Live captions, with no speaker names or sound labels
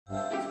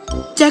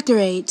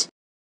Decorate.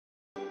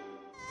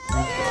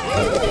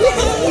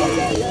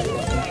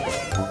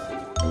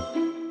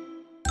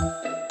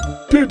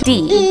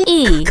 D-E-C-O-R-A-T-E.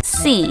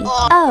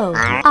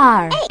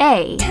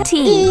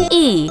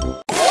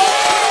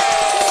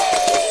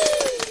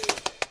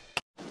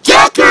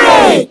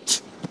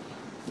 Decorate!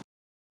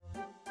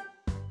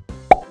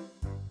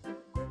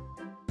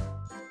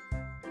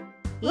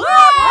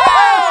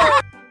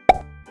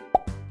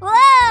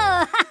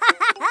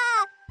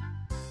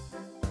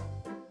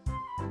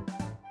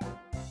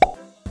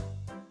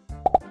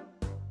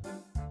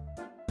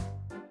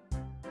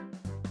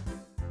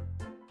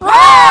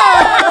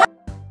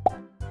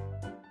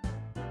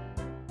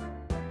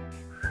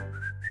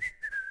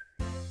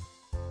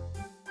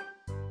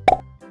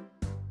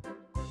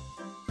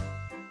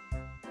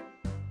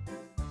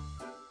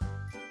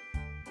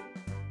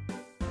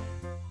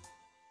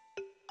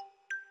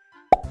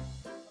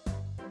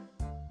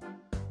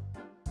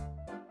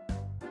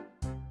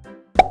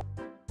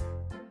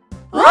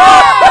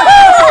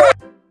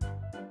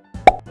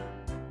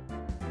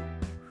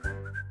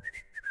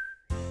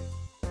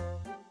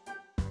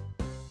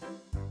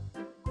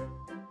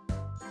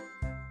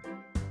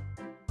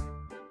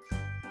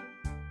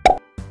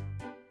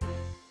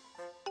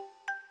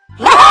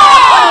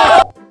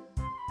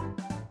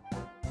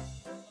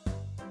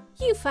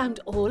 You found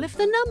all of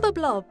the number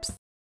blobs.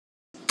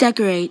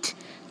 Decorate.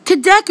 To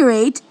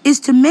decorate is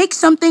to make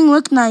something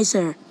look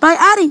nicer by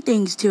adding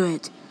things to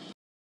it.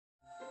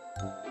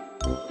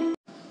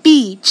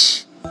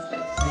 Beach.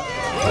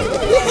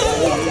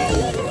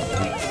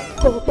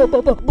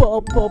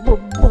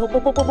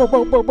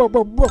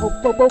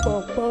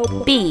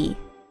 B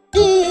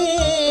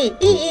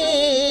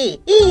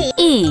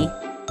E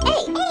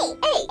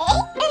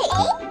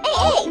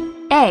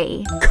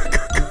A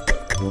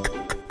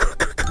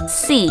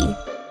C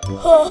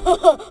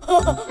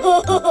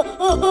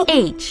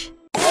H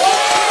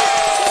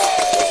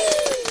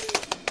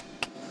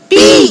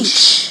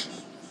Beach.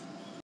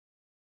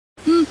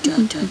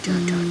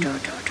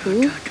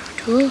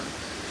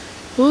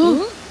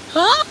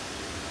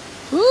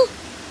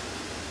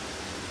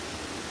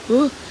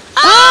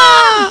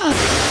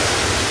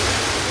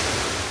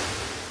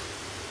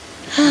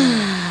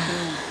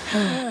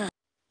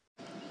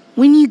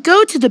 When you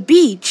go to the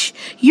beach,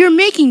 you're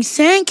making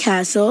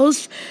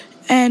sandcastles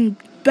and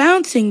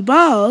bouncing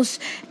balls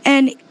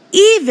and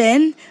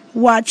even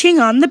watching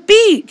on the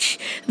beach.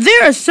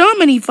 There are so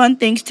many fun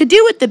things to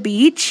do at the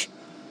beach.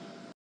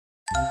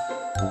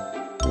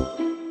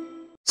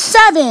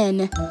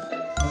 7.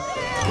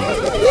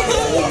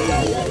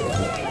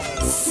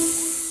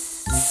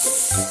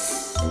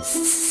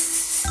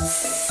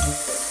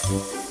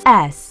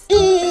 S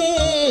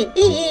E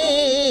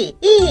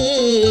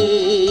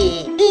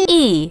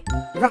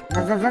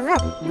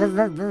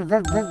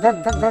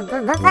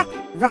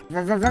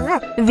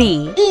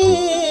V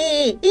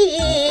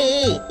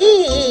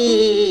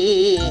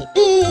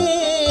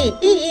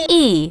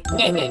E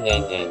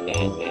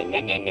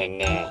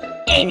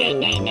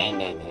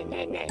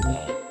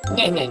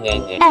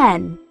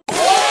N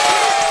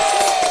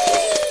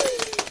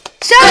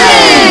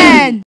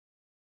 7.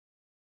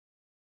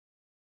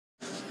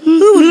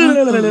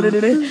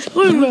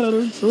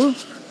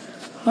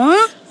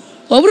 Huh?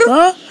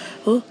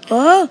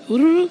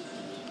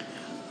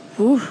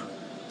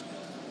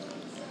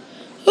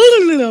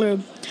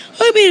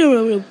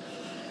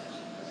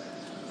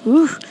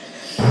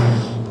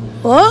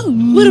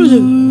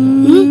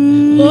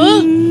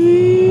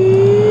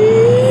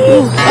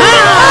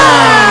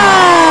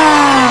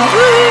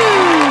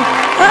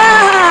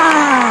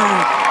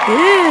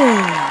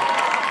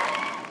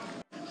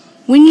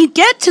 When you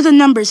get to the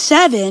number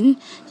 7,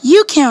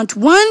 you count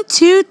 1,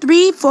 2,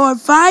 3, 4,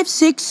 5,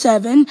 6,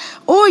 7,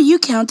 or you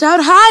count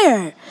out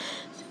higher.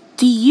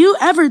 Do you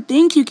ever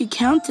think you could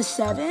count to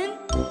 7?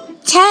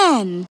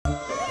 10.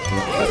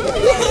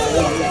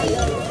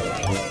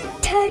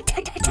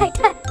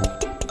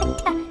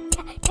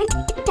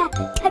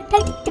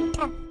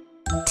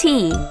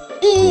 T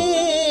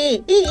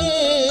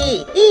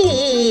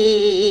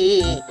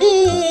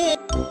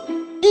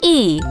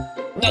E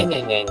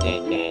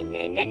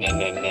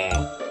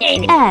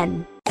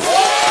N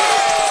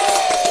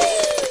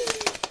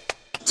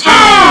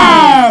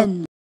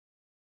 10.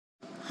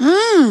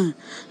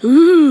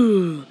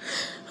 Ooh.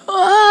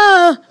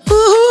 Ah.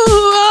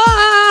 Ooh.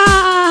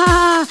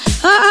 Ah.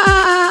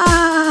 Ah.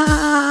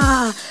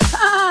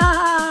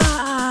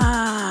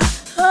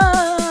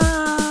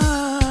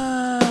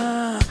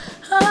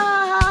 Ah.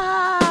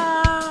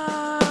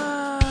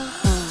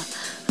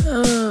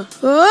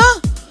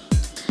 Ah.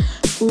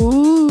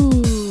 Ooh.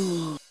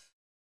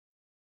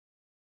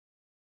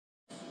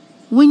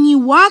 When you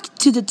walk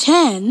to the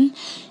 10,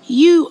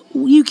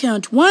 you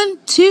count 1,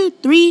 2,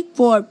 3,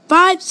 4,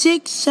 5,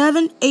 6,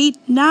 7, 8,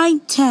 9,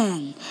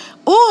 10.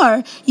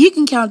 Or you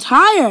can count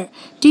higher.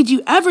 Did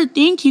you ever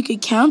think you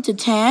could count to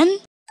 10?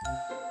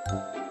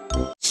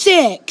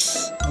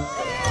 6.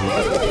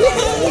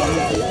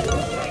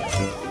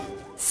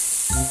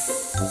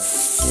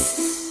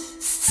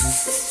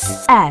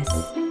 S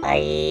I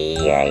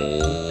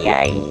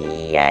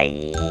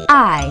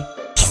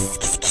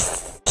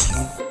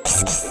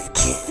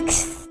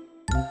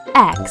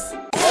X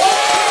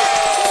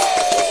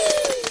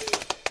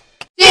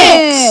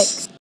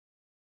 6.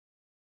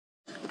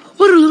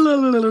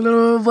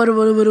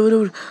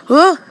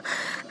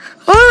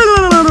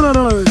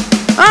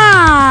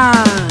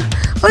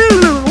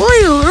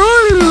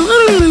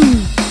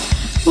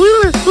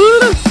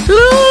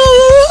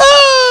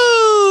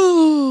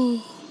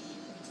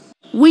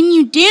 When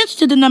you dance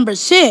to the number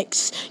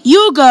 6,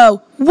 you'll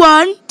go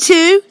 1,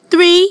 2,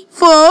 3,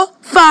 4,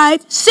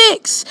 5,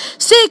 6.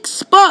 6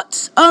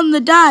 spots on the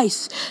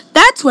dice.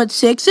 That's what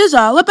 6 is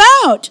all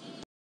about.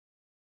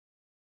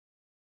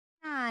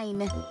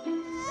 9.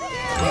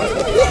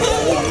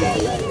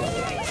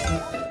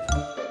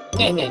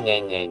 N I N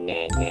E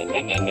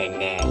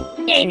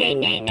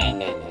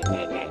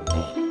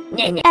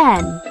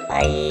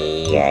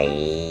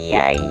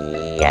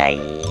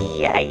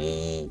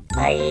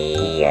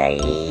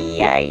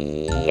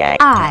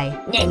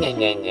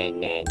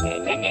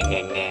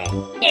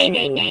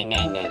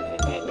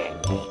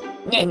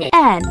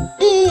 9.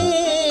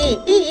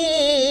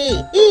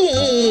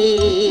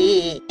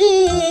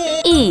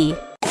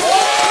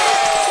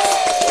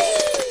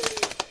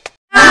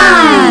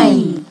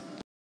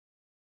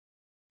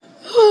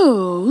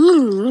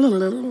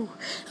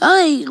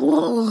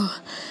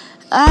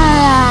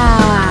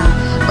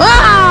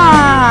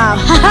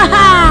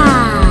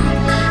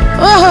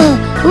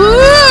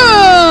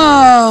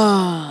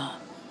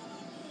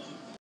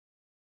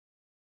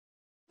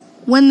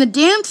 When the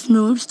dance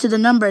moves to the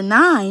number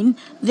 9,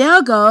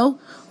 they'll go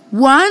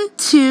 1,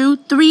 2,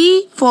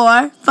 3,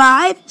 4,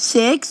 5,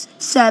 6,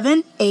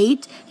 7,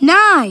 8,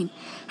 9.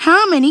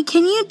 How many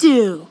can you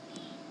do?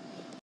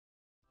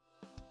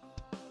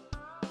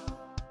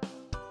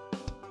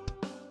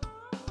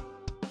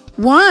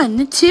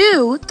 1,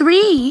 2,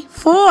 3,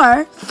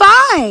 4,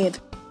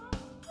 5.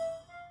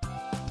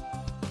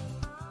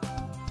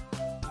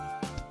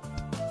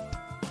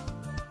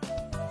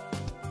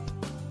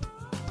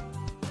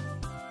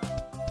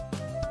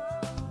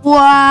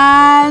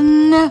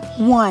 1,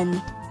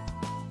 1.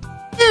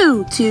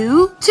 2,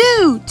 2,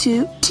 2,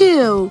 2,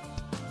 2.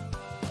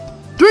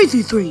 3,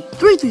 3, 3,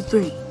 3, 3,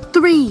 3,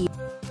 3.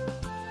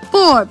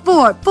 4,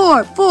 4,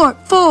 4, 4,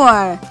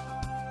 4.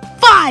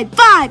 5,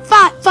 5,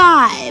 5,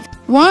 5.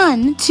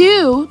 1,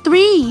 2,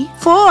 3,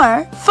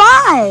 4,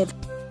 5.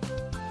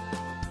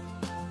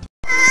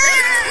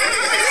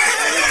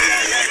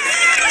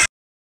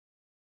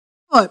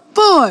 4,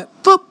 4,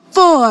 4,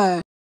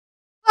 4.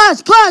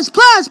 Plus, plus,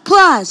 plus,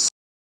 plus.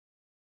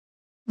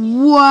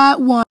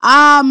 What one?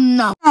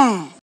 No.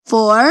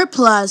 4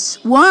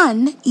 plus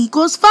 1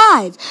 equals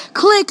 5.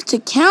 Click to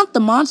count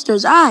the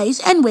monster's eyes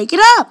and wake it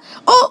up.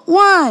 Oh,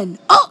 1.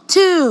 Oh,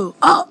 2.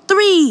 Oh,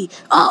 3.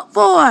 Oh,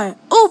 4.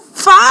 Oh,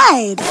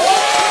 5.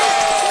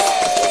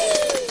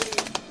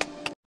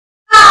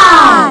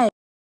 5.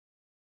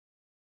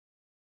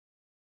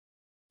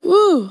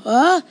 Ooh,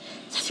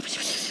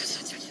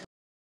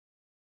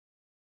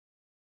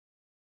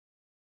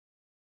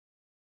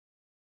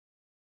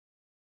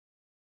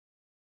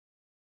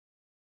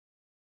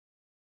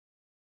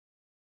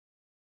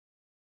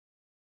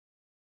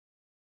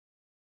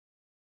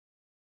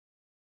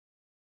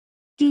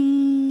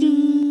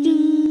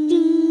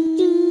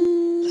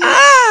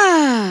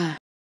 Ah!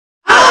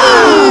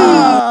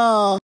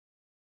 Oh!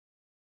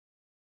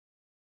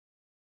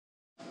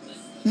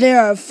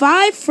 There are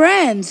 5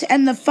 friends,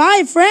 and the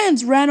 5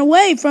 friends ran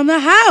away from the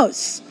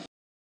house.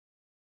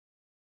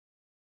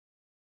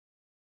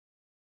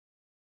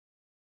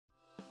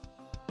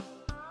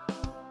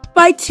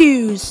 By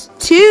twos.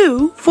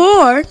 2,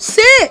 4,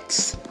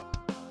 6.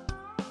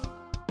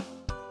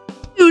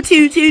 2,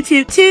 2, 2,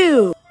 2,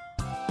 2.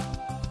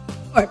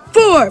 4,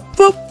 4,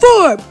 4,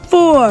 4,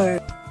 4.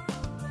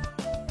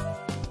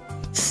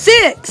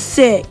 6,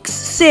 6,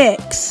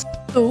 6.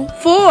 2,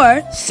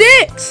 4,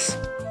 6.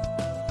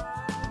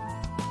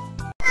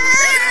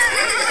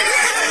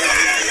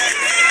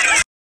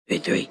 3,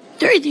 3,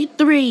 3,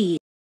 3.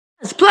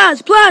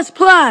 Plus, plus,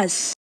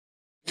 plus.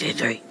 3,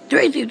 3,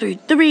 3, 3, 3,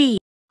 3.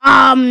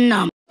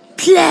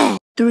 Play.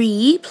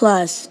 3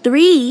 plus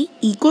 3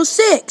 equals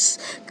 6.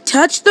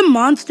 Touch the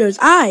monster's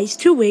eyes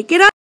to wake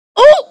it up.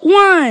 Oh,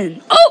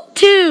 1. Oh,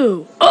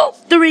 2. Oh,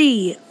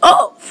 3.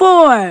 Oh,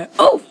 4.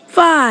 Oh,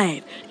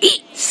 5.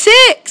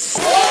 6.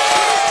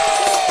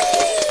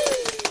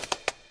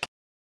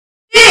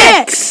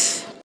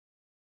 6.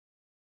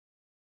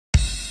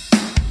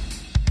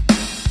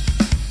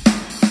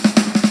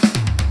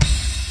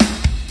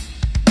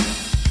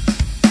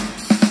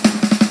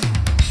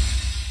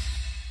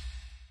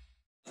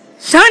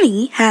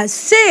 Sunny has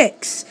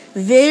 6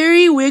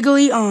 very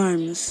wiggly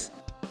arms.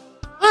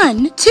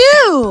 1,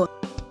 2.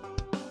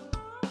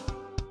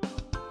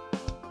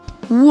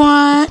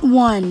 1,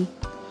 1.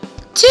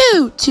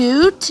 2,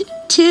 2,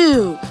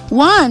 2.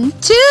 1,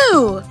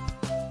 2.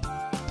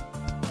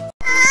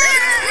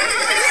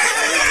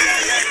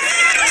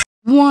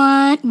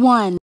 1,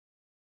 1.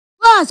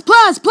 Plus,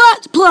 plus,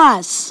 plus,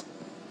 plus.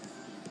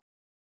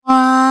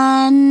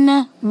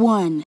 1,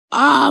 1.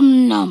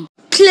 Nom.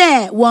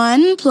 Claire,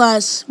 1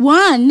 plus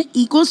 1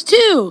 equals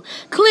 2.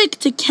 Click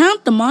to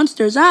count the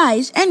monster's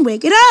eyes and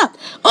wake it up.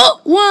 Oh,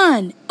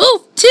 1.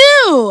 Oh,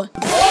 2.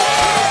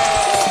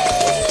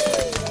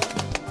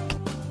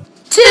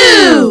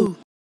 2.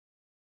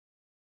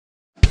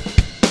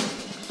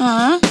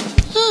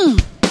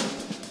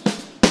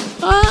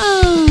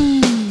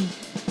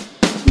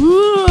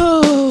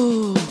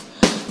 Whoa.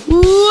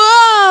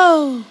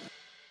 Whoa.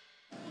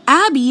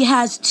 Abby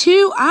has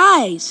 2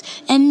 eyes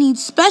and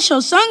needs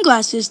special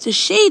sunglasses to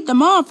shade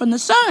them off from the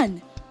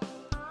sun.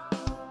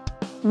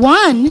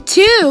 1,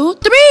 2,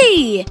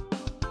 3.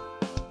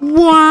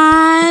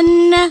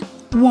 1,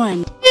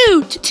 1,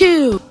 2,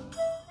 2.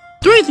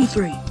 3, 3,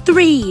 3.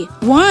 3,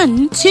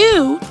 1,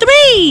 2,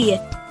 3.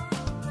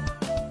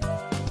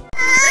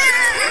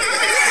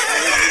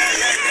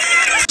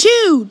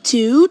 2,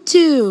 2,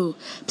 2.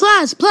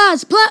 Plus,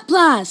 plus, plus,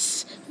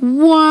 plus.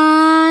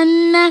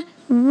 1,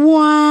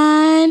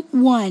 1,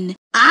 1.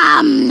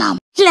 Nom.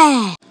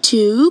 Claire.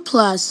 2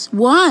 plus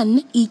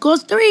 1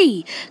 equals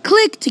 3.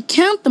 Click to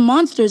count the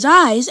monster's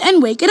eyes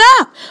and wake it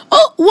up.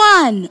 Oh,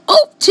 1.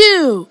 Oh,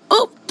 2.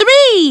 Oh,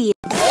 3.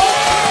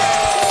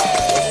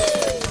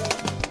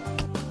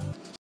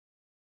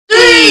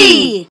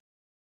 3.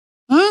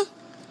 Huh?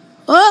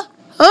 Huh?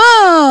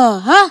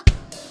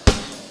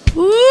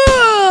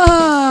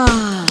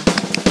 Whoa.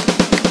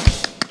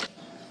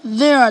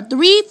 There are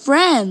 3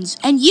 friends,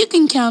 and you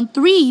can count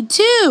 3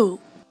 too.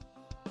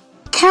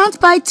 Count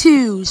by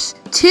 2s.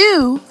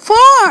 2,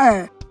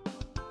 4.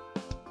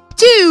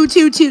 2,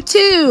 2, 2,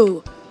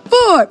 2.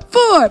 4,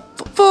 4,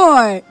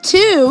 4.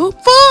 2,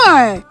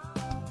 4.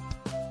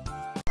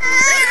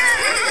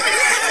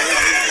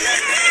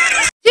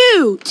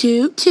 2,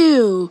 2,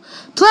 2.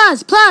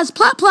 Plus, plus,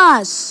 plus,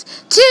 plus.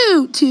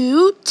 2,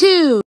 2,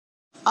 2.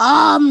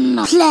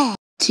 Play.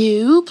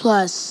 2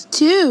 plus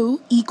 2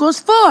 equals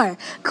 4.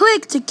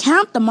 Click to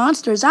count the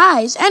monster's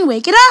eyes and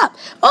wake it up.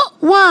 Oh,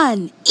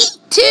 1.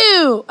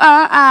 2.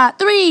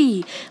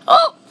 3.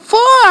 Oh,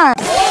 4.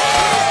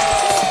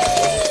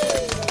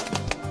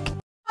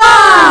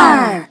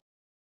 4.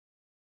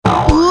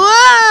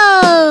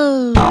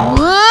 Whoa!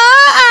 Whoa!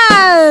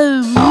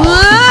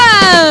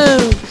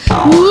 Whoa!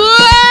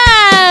 Whoa!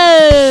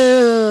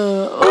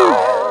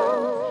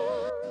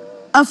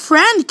 A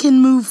friend can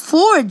move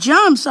 4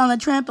 jumps on the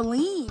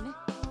trampoline.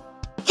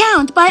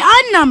 Count by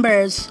odd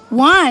numbers.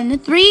 1,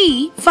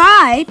 3,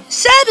 5,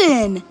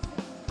 7.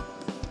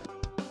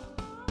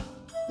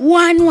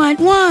 1, 1,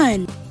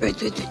 1.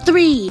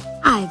 3,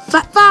 5,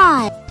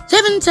 5.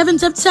 7, 7,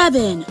 7,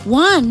 7.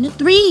 1,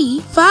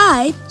 3,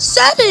 5,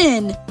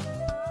 7.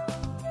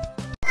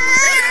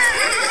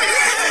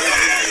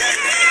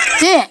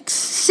 6,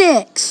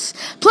 6.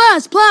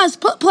 Plus, plus,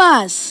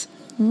 plus.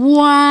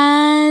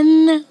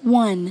 1,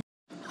 1.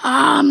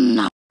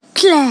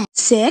 Claire.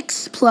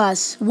 6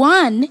 plus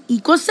 1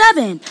 equals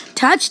 7.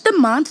 Touch the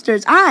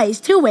monster's eyes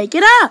to wake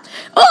it up.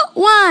 Oh,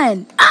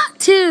 1.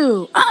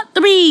 2.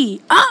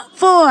 3.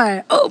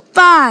 4.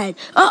 5.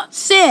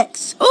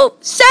 6.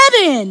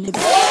 7.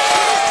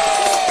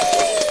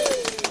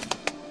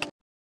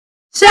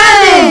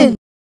 7.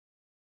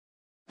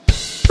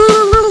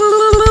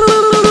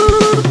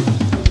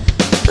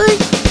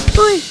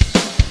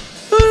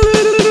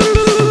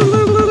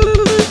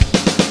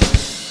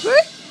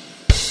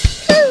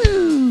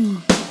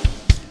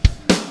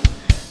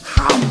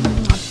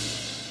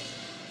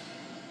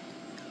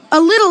 A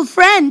little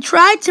friend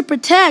tried to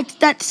protect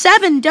that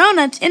 7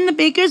 donuts in the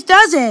baker's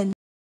dozen.